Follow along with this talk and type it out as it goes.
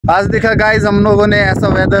आज देखा गाइस हम लोगों ने ऐसा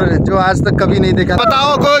वेदर जो आज तक कभी नहीं देखा।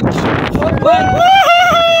 बताओ कुछ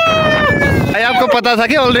भाई, आपको पता था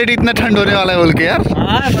कि ऑलरेडी इतना ठंड होने वाला है बोल के यार?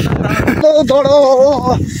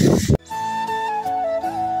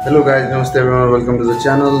 हेलो गाइस, नमस्ते everyone, welcome to the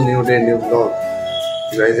channel, new day new blog.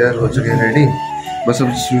 Guys यार हो चुके हैं रेडी, बस अब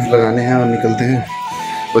शूज लगाने हैं और निकलते हैं।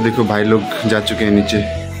 वो देखो भाई लोग जा चुके हैं नीचे।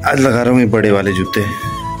 आज लगा रहा हूँ ये बड़े वाले जूते।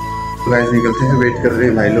 तो गाइस निकलते हैं, वेट कर रहे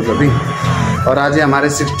हैं भाई लोग अभी। और आज ये हमारे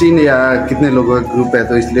 16 या कितने लोगों का ग्रुप है,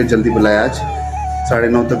 तो इसलिए जल्दी बुलाया। आज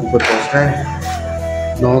 9:30 तक ऊपर पहुँचना है।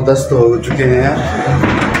 9:10 तो हो चुके हैं यार,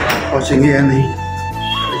 पहुँचेंगे या नहीं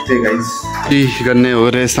देखते हैं गाइस। गन्ने हो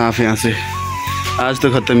रहे साफ यहाँ से, आज तो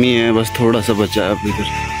ख़त्म ही है, बस थोड़ा सा बचा है अभी। इधर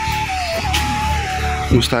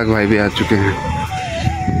मुश्ताक भाई भी आ चुके हैं।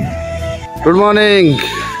 Good morning.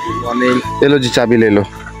 मॉर्निंग। ले लो जी, चाबी ले लो।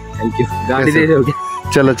 Thank you. गाड़ी दे दोगे?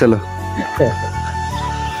 चलो चलो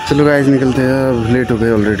चलो गाइस निकलते हैं, अब लेट हो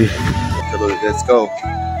गए ऑलरेडी। चलो लेट्स गो।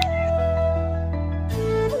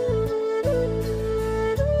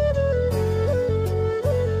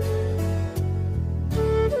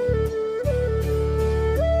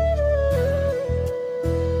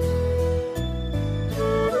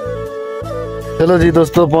 चलो जी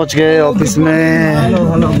दोस्तों, पहुंच गए ऑफिस में। Hello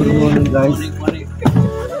good morning guys.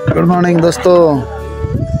 Good morning दोस्तों,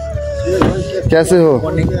 कैसे हो?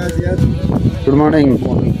 गुड मॉर्निंग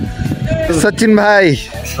सचिन भाई,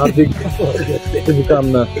 हार्दिक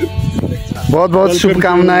शुभकामना। बहुत बहुत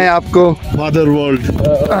शुभकामनाएं आपको। फादर वर्ल्ड,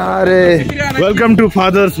 अरे welcome to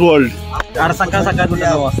fathers world.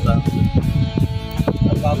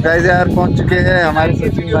 Guys यार पहुंच चुके हैं हमारे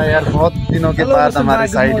सचिन भाई यार, बहुत दिनों के बाद हमारे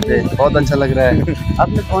साइड पे। बहुत अच्छा लग रहा है।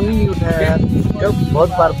 आपने फोन ही नहीं उठाया यार, बहुत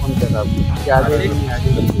बार फोन किया था आपको कि आगे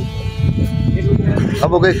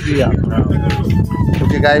अब हो गए फ्री आप।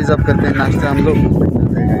 ओके गाइस, अब करते हैं नाश्ता हम लोग।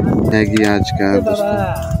 मैगी आज का दोस्तों,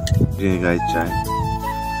 ये गाइस चाय।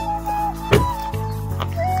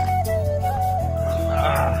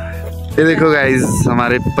 ये देखो गाइस,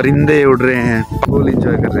 हमारे परिंदे उड़ रहे हैं, फुल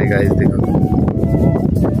एंजॉय कर रहे हैं गाइस। देखो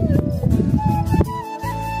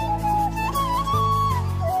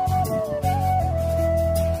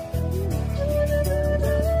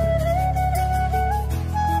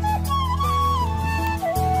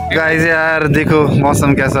गाइस यार, देखो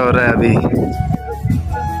मौसम कैसा हो रहा है अभी।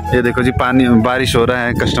 ये देखो जी, पानी बारिश हो रहा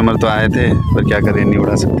है। कस्टमर तो आए थे पर क्या करें, नहीं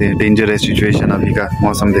उड़ा सकते। डेंजरस सिचुएशन अभी का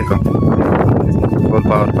मौसम देखो, फुल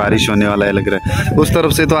पावर बारिश होने वाला है लग रहा है। उस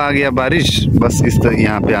तरफ से तो आ गया बारिश, बस इस तरह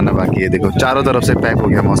यहाँ पे आना बाकी है। देखो चारों तरफ से पैक हो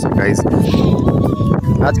गया मौसम गाइस।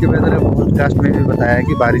 आज के वेदर पॉडकास्ट में भी बताया है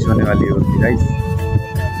कि बारिश होने वाली है गाइस।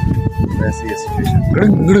 ऐसी है सिचुएशन,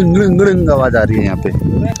 गड़ंग गड़ंग गड़ंग गड़ंग आवाज आ रही है यहाँ पे,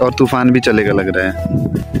 और तूफान भी चलेगा लग रहा है।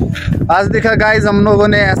 आज देखा गाइस हम लोगों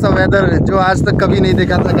ने ऐसा वेदर जो आज तक कभी नहीं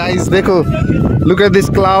देखा था गाइस। देखो look at this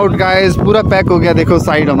cloud guys, पूरा पैक हो गया। देखो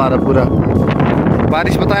साइड हमारा पूरा,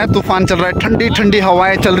 बारिश बताया, तूफान चल रहा है, ठंडी ठंडी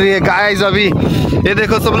हवाएं चल रही है गाइस अभी। ये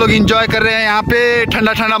देखो सब लोग एंजॉय कर रहे हैं यहाँ पे,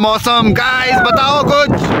 ठंडा ठंडा मौसम। गाइस बताओ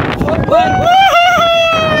कुछ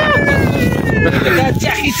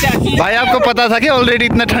भाई, आपको पता था कि ऑलरेडी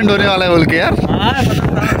इतना ठंड होने वाला है बोल के यार?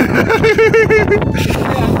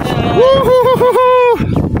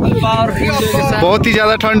 बहुत ही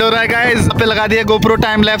ज्यादा ठंड हो रहा है गाइस। पे लगा दिया गोप्रो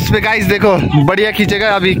टाइम लैप्स पे गाइस, देखो बढ़िया खींचेगा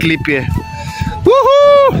अभी क्लिप पे।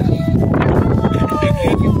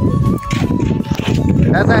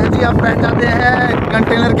 ऐसा है जी, आप बैठ जाते हैं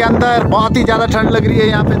कंटेनर के अंदर, बहुत ही ज्यादा ठंड लग रही है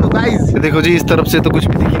यहाँ पे तो गाइस। देखो जी, इस तरफ से तो कुछ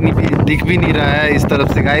भी दिख भी नहीं रहा है। इस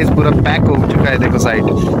तरफ से गाइस पूरा पैक हो चुका है। देखो साइड,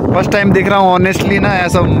 फर्स्ट टाइम देख रहा हूँ ऑनेस्टली ना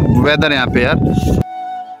ऐसा वेदर यहाँ पे यार।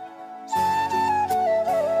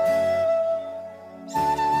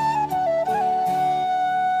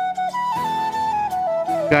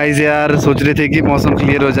 गाइस यार सोच रहे थे कि मौसम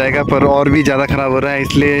क्लियर हो जाएगा, पर और भी ज़्यादा ख़राब हो रहा है,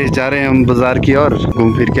 इसलिए जा रहे हैं हम बाज़ार की ओर।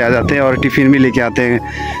 घूम फिर के आ जाते हैं और टिफ़िन भी लेके आते हैं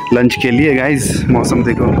लंच के लिए गाइस। मौसम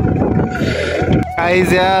देखो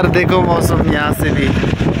गाइस यार, देखो मौसम यहाँ से भी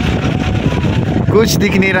कुछ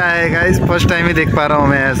दिख नहीं रहा है गाइस। फर्स्ट टाइम ही देख पा रहा हूँ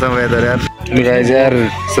मैं ऐसा वेदर यार। गाइस यार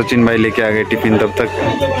सचिन भाई लेके आ गए टिफ़िन, तब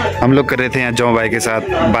तक हम लोग कर रहे थे यहाँ जौ भाई के साथ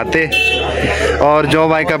बातें। और जौ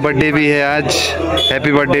भाई का बर्थडे भी है आज।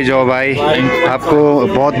 हैप्पी बर्थडे जौ भाई, आपको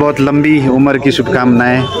बहुत बहुत लंबी उम्र की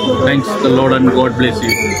शुभकामनाएं। Thanks the Lord and God bless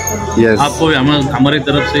you. Yes, आपको हमारी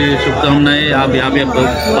तरफ से शुभकामनाएं। आप यहाँ पे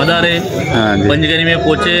पधारे, पंचगनी में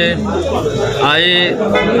पहुँचे, आए,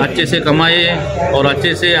 अच्छे से कमाए और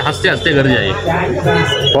अच्छे से हंसते हंसते घर जाइए।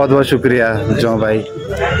 बहुत बहुत शुक्रिया जौ भाई।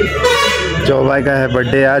 जौ भाई का है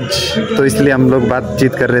बर्थडे आज, तो इसलिए हम लोग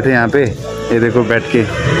बातचीत कर रहे थे यहाँ पे। ये देखो बैठ के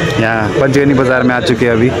यहाँ पंचगनी बाज़ार में आ चुके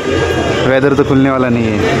हैं अभी। वेदर तो खुलने वाला नहीं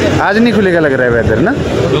है, आज नहीं खुलेगा लग रहा है वेदर ना।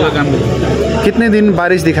 कितने दिन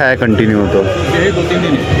बारिश दिखाया कंटिन्यू? तो ये 2-3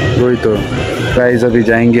 दिन है। वही तो गाइस, अभी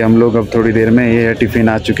जाएंगे हम लोग अब थोड़ी देर में। ये टिफ़िन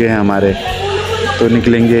आ चुके हैं हमारे, तो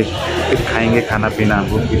निकलेंगे, खाएंगे खाना पीना,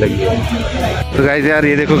 भूख भी लगी है। तो गाइस यार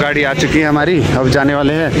ये देखो गाड़ी आ चुकी है हमारी, अब जाने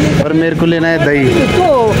वाले हैं। और मेरे को लेना है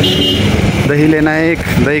दही लेना है एक।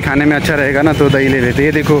 दही खाने में अच्छा रहेगा ना, तो दही ले लेते हैं।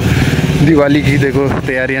 ये देखो दिवाली की देखो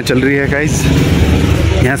तैयारियां चल रही है गाइस,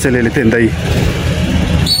 यहाँ से ले लेते हैं दही।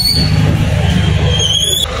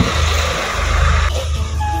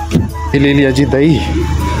 ये ले लिया जी दही,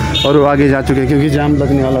 और वो आगे जा चुके क्योंकि जाम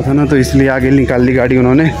लगने वाला था ना, तो इसलिए आगे निकाल ली गाड़ी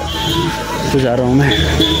उन्होंने। तो जा रहा हूँ मैं।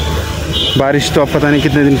 बारिश तो अब पता नहीं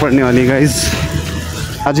कितने दिन पड़ने वाली है गाइस।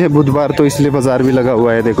 आज है बुधवार, तो इसलिए बाज़ार भी लगा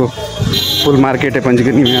हुआ है। देखो फुल मार्केट है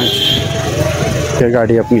पंचगनी में आज। क्या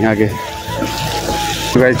गाड़ी अपनी आगे।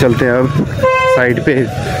 तो गाइस चलते हैं अब साइड पे।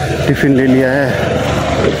 टिफ़िन ले लिया है।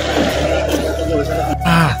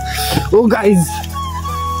 ओ गाइस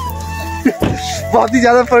बहुत ही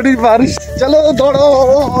ज़्यादा पड़ी बारिश। चलो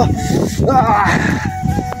दौड़ो।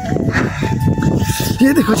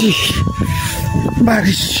 ये देखो जी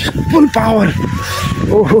बारिश फुल पावर।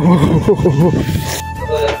 ओहो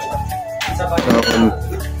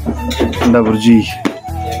ठंडा भुर्जी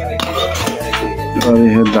और ये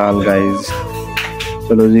है दाल गाइस।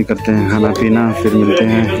 चलो जी करते हैं खाना पीना, फिर मिलते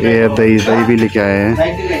हैं। ये दही भी लेके आए हैं,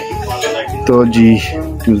 तो जी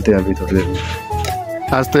मिलते हैं अभी थोड़ी देर में।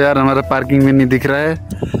 आज तो यार हमारा पार्किंग में नहीं दिख रहा है,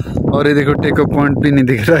 और ये देखो टेक अप पॉइंट भी नहीं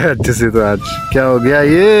दिख रहा है अच्छे से। तो आज क्या हो गया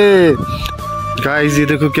ये गाइस, ये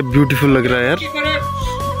देखो क्या ब्यूटीफुल लग रहा है यार।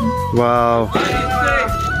 वाव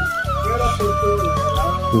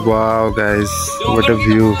वाव गाइस, व्हाट अ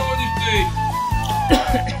व्यू।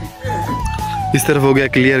 इस तरफ हो गया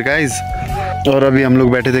क्लियर गाइस। और अभी हम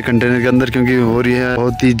लोग बैठे थे कंटेनर के अंदर, क्योंकि हो रही है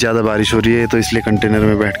बहुत ही ज़्यादा बारिश हो रही है, तो इसलिए कंटेनर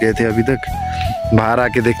में बैठ गए थे अभी तक। बाहर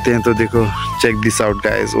आके देखते हैं तो देखो, चेक दिस आउट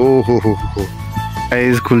गाइस। ओ हो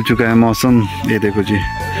गाइस, खुल चुका है मौसम। ये देखो जी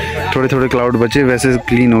थोड़े थोड़े क्लाउड बचे, वैसे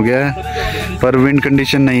क्लीन हो गया है, पर विंड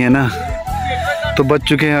कंडीशन नहीं है ना। तो बज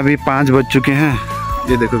चुके हैं अभी 5 बज चुके हैं।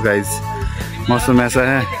 ये देखो गाइस मौसम ऐसा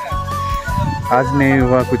है, आज नहीं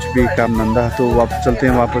हुआ कुछ भी काम धंधा, तो वापस चलते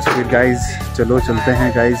हैं वापस फिर गाइस। चलो चलते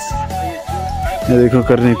हैं गाइस। ये देखो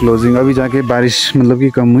कर रहे हैं क्लोजिंग। अभी जाके बारिश मतलब कि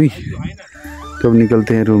कम हुई, तो अब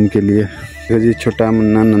निकलते हैं रूम के लिए। जी छोटा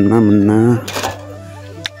मुन्ना नन्ना मुन्ना,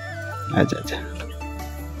 आजा आजा,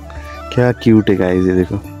 क्या क्यूट है गाइस। ये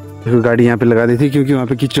देखो गाड़ी यहाँ पे लगा दी थी क्योंकि वहाँ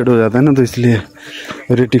पे कीचड़ हो जाता है ना, तो इसलिए।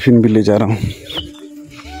 अरे टिफ़िन भी ले जा रहा हूँ।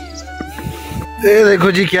 ये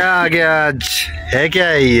देखो जी क्या आ गया आज, है क्या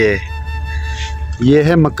है ये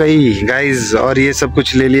है मकई गाइस। और ये सब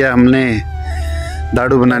कुछ ले लिया हमने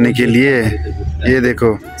दाड़ू बनाने के लिए। ये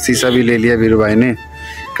देखो शीशा भी ले लिया वीरू भाई ने,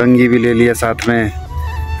 कंघी भी ले लिया साथ में।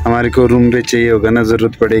 हमारे को रूम पे चाहिए होगा ना,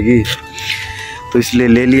 ज़रूरत पड़ेगी, तो इसलिए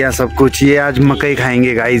ले लिया सब कुछ। ये आज मकई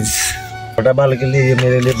खाएंगे गाइस। छोटा बाल के लिए,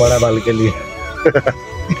 मेरे लिए बड़ा बाल के लिए।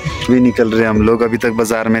 भी निकल रहे हम लोग, अभी तक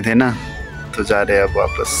बाजार में थे ना, तो जा रहे हैं अब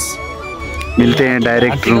वापस। मिलते हैं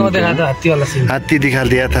डायरेक्ट रूम पे। हाथी दिखा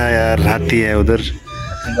दिया था यार, हाथी है उधर।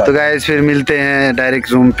 तो गाइस फिर मिलते हैं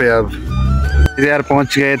डायरेक्ट रूम पे। अब यार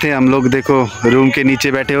पहुंच गए थे हम लोग। देखो रूम के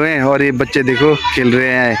नीचे बैठे हुए हैं, और ये बच्चे देखो खेल रहे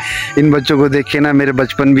हैं। इन बच्चों को देख के ना मेरे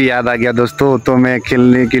बचपन भी याद आ गया दोस्तों। तो मैं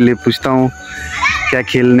खेलने के लिए पूछता हूँ, क्या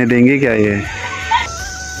खेलने देंगे क्या ये?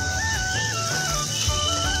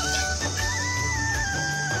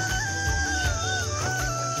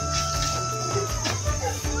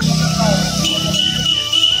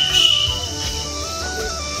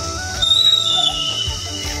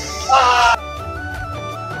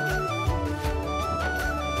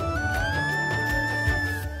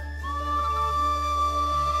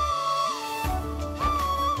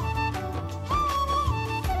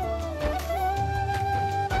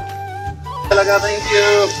 लगा, थैंक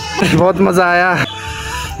यू। बहुत मज़ा आया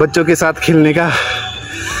बच्चों के साथ खेलने का,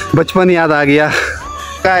 बचपन याद आ गया।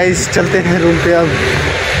 गाइस चलते हैं रूम पे अब।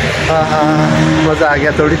 हाँ मज़ा आ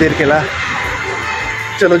गया, थोड़ी देर खेला।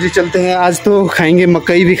 चलो जी चलते हैं। आज तो खाएंगे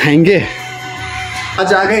मकई भी खाएंगे।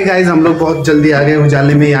 आज आ गए गाइस हम लोग, बहुत जल्दी आ गए,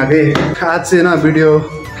 उजाले में ही आ गए। आज से ना वीडियो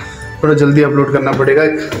थोड़ा जल्दी अपलोड करना पड़ेगा।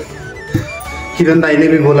 किरण दाई ने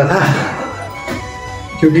भी बोला था,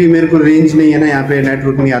 क्योंकि मेरे को रेंज नहीं है ना यहाँ पे,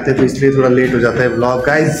 नेटवर्क नहीं आते, तो इसलिए थोड़ा लेट हो जाता है ब्लॉग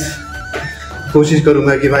गाइस। कोशिश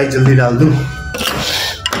करूँगा कि भाई जल्दी डाल दूँ।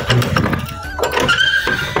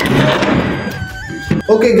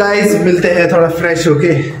 ओके गाइस मिलते हैं थोड़ा फ्रेश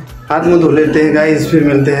होके, हाथ मुँह धो लेते हैं गाइस, फिर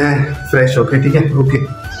मिलते हैं फ्रेश होके, ठीक है। ओके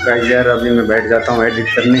गाइस यार अभी मैं बैठ जाता हूँ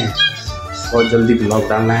एडिट करने, बहुत जल्दी ब्लॉग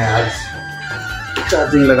डालना है आज।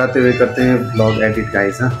 चार्जिंग लगाते हुए करते हैं ब्लॉग एडिट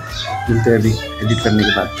गाइस। हाँ मिलते हैं अभी एडिट करने के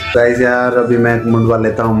बाद। गाइस यार अभी मैं मुंडवा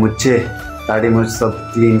लेता हूँ मुझे, दाढ़ी मुझ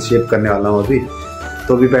सब क्लीन शेप करने वाला हूँ अभी।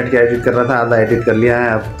 तो भी बैठ के एडिट कर रहा था, आधा एडिट कर लिया है,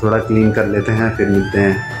 अब थोड़ा क्लीन कर लेते हैं, फिर मिलते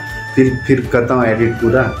हैं, फिर करता हूँ एडिट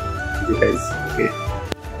पूरा। ठीक है गाइस, ओके।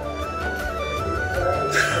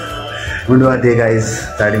 मुंडवा दे गाइस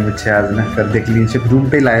दाढ़ी मुझे आज ना कर दे क्लीन शेप। रूम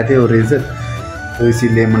पे लाए थे और रेजर, तो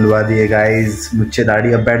इसीलिए मंडवा दिए गाइस मुझे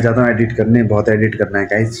दाढ़ी। अब बैठ जाता हूँ एडिट करने, बहुत एडिट करना है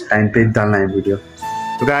गाइस, टाइम पे डालना है वीडियो।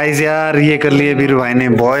 तो गाइस यार ये कर लिए बीरू भाई ने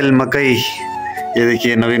बॉयल मकई। ये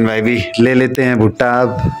देखिए नवीन भाई भी ले लेते हैं भुट्टा,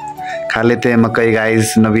 अब खा लेते हैं मकई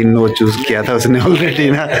गाइस। नवीन वो चूज किया था उसने ऑलरेडी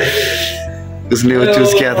ना, उसने वो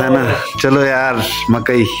चूज किया था ना। चलो यार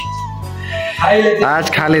मकई आज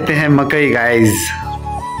खा लेते हैं मकई गाइस।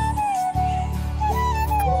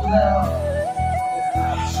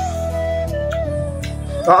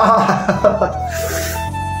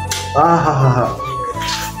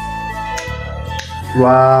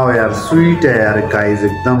 वाह यार स्वीट है यार गाइस,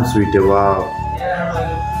 एकदम स्वीट है। वाह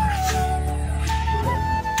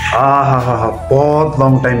बहुत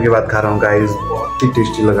लॉन्ग टाइम के बाद खा रहा हूँ गाइस, बहुत ही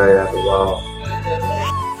टेस्टी लगा यार। वाह।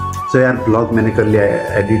 तो यार ब्लॉग मैंने कर लिया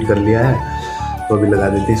है, एडिट कर लिया है, तो अभी लगा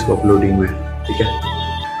देते हैं इसको अपलोडिंग में। ठीक है,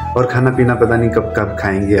 और खाना पीना पता नहीं कब कब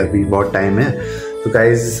खाएंगे, अभी बहुत टाइम है। तो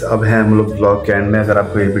गाइज अब है हम लोग ब्लॉग के एंड में। अगर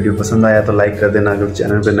आपको ये वीडियो पसंद आया तो लाइक कर देना, अगर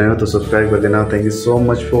चैनल पे नए हो तो सब्सक्राइब कर देना। Thank you so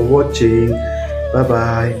much for watching, bye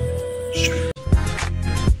bye.